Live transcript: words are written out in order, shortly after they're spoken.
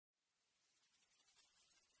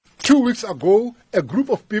2 weeks ago, a group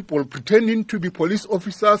of people pretending to be police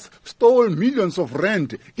officers stole millions of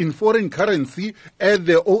rand in foreign currency at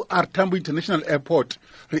the OR Tambo International Airport.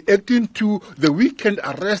 Reacting to the weekend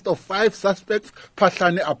arrest of 5 suspects,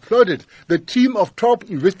 Phahlane applauded the team of top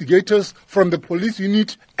investigators from the police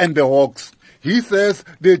unit and the Hawks. He says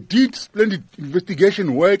they did splendid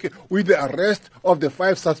investigation work with the arrest of the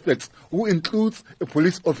 5 suspects, who includes a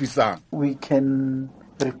police officer. We can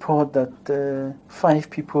report that 5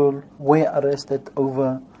 people were arrested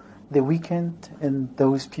over the weekend, and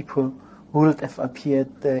those people would have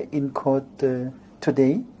appeared in court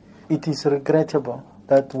today. It is regrettable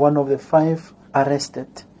that one of the 5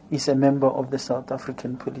 arrested is a member of the South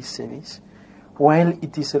African Police Service. While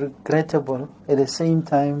it is regrettable, at the same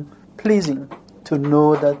time pleasing to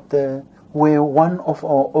know that where one of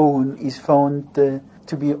our own is found to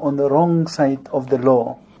be on the wrong side of the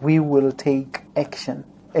law, we will take action,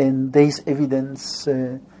 and there is evidence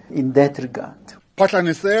in that regard.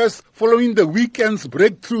 Phahlane says following the weekend's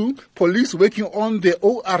breakthrough, police working on the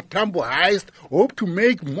OR Tambo heist hope to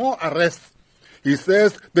make more arrests. He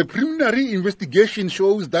says the preliminary investigation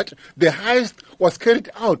shows that the heist was carried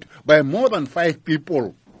out by more than 5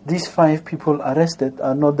 people. These 5 people arrested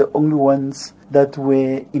are not the only ones that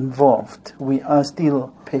were involved. We are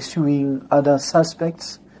still pursuing other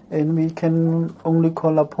suspects, and we can only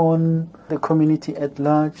call upon the community at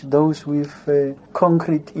large, those with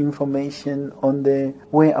concrete information on the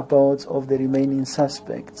whereabouts of the remaining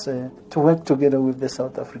suspects, to work together with the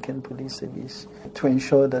South African Police Service to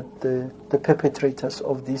ensure that the perpetrators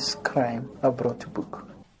of this crime are brought to book.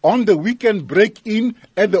 On the weekend break-in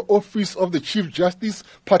at the office of the Chief Justice,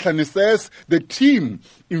 Phahlane says the team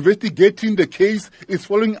investigating the case is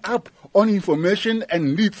following up on information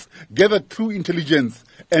and leads gathered through intelligence,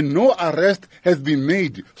 and no arrest has been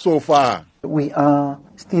made so far. We are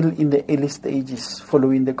still in the early stages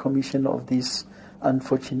following the commission of this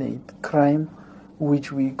unfortunate crime,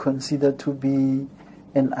 which we consider to be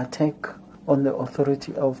an attack on the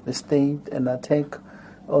authority of the state, an attack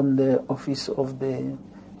on the office of the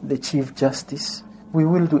Chief Justice. We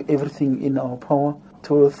will do everything in our power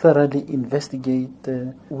to thoroughly investigate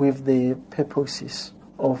with the purposes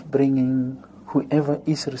of bringing whoever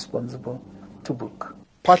is responsible to book.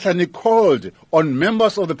 Phahlane called on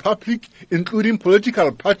members of the public, including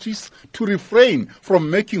political parties, to refrain from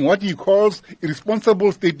making what he calls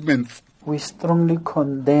irresponsible statements. We strongly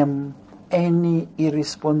condemn any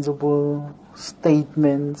irresponsible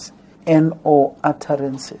statements and or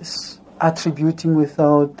utterances attributing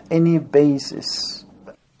without any basis.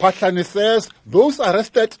 Phahlane says those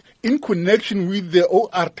arrested in connection with the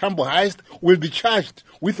OR Tambo heist will be charged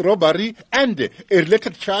with robbery and a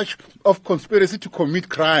related charge of conspiracy to commit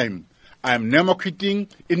crime. I am Makwiting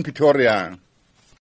in Pretoria.